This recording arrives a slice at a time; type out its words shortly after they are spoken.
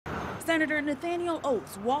Senator Nathaniel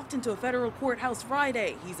walked into a federal courthouse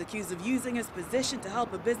Friday. He's accused of using his position to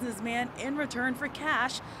help a businessman in return for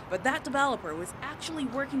cash, but that developer was actually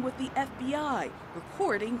working with the FBI,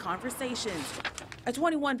 recording conversations. A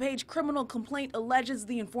 21-page criminal complaint alleges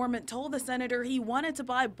the informant told the senator he wanted to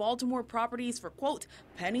buy Baltimore properties for, quote,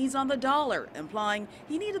 pennies on the dollar, implying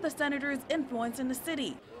he needed the senator's influence in the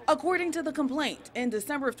city. According to the complaint, in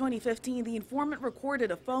December of 2015, the informant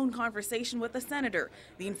recorded a phone conversation with the senator.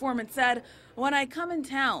 The informant said, "When I come in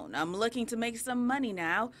town, I'm looking to make some money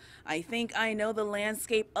now. I think I know the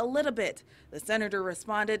landscape a little bit." The senator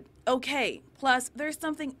responded, "Okay, plus there's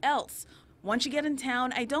something else. Once you get in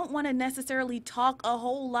town, I don't want to necessarily talk a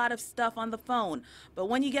whole lot of stuff on the phone, but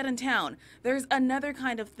when you get in town, there's another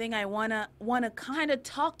kind of thing I wanna kind of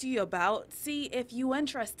talk to you about, see if you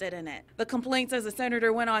interested in it." The complaint says the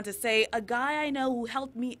senator went on to say, "A guy I know who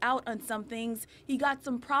helped me out on some things, he got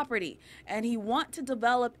some property, and he want to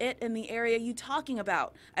develop it in the area you talking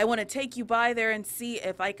about. I want to take you by there and see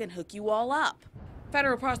if I can hook you all up."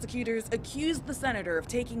 Federal prosecutors accused the senator of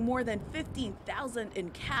taking more than $15,000 in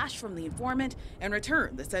cash from the informant. In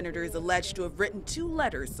return, the senator is alleged to have written 2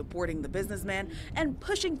 letters supporting the businessman and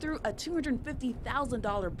pushing through a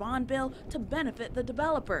 $250,000 bond bill to benefit the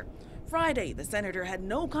developer. Friday, the senator had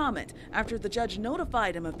no comment after the judge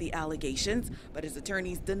notified him of the allegations, but his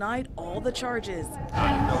attorneys denied all the charges.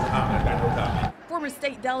 No comment. Former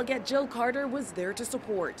state delegate Jill Carter was there to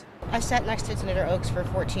support. I sat next to Senator Oaks for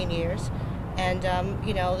 14 years. And,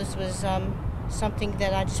 this was something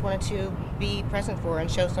that I just wanted to be present for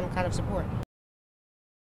and show some kind of support.